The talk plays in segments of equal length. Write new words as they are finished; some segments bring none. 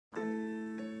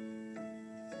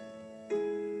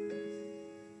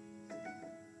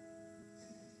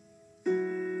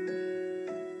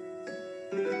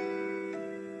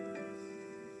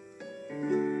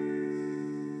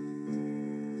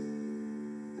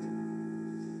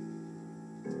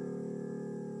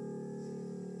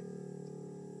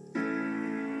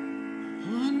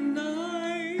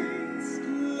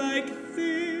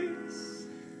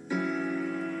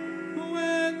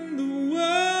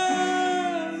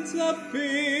a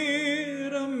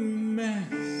bit a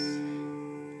mess,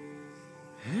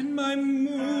 and my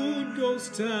mood goes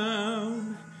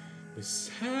down with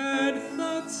sad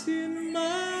thoughts in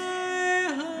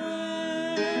my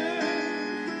heart.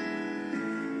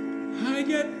 I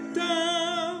get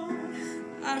down,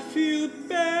 I feel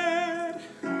bad,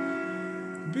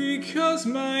 because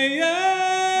my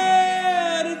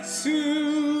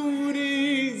attitude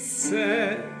is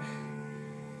sad,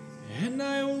 and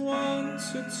I want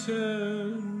to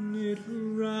turn it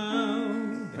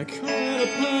around. I call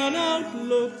upon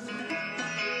Outlook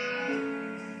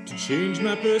to change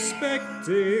my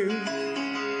perspective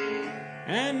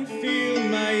and feel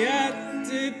my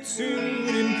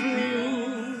attitude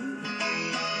improve.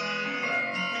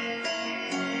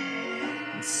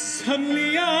 And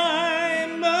suddenly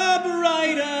I'm a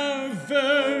brighter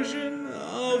version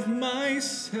of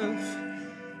myself.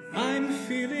 I'm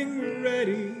feeling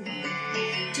ready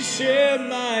to share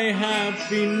my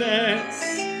happiness.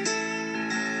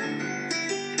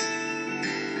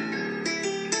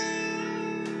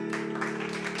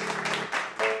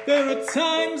 There are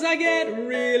times I get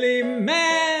really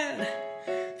mad,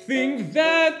 think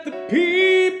that the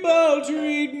people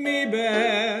treat me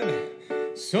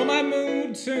bad, so my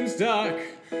mood turns dark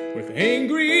with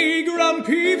angry,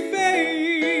 grumpy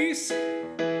face.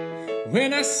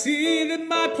 When I see that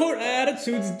my poor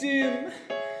attitude's dim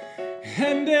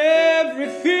and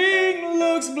everything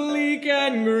looks bleak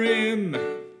and grim,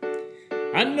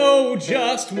 I know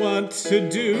just what to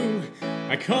do.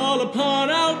 I call upon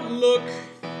Outlook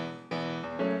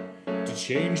to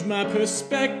change my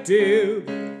perspective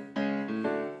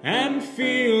and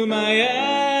feel my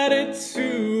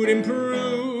attitude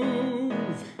improve.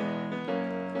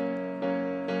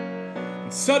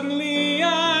 And suddenly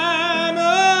I'm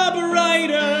a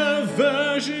brighter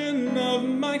version of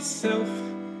myself.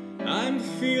 I'm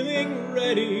feeling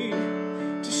ready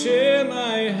to share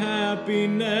my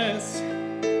happiness.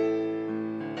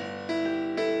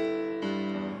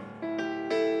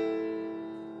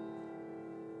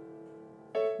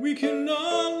 We can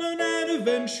all learn at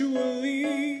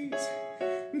eventually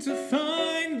to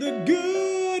find the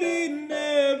good in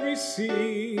every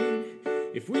scene,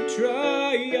 if we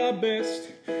try our best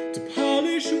to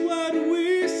polish what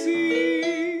we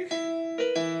see.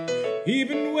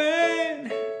 Even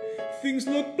when things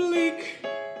look bleak,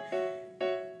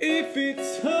 if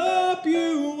it's hope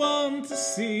you want to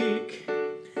seek,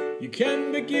 you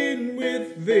can begin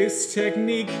with this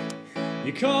technique.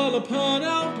 You call upon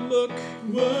Outlook,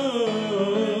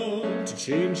 whoa, to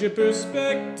change your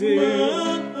perspective,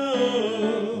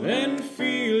 whoa, then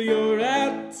feel your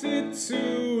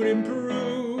attitude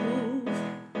improve.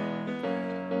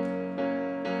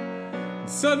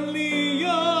 Suddenly you're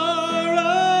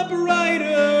a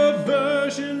brighter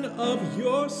version of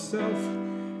yourself,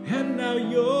 and now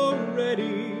you're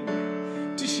ready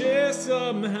to share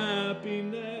some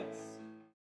happiness.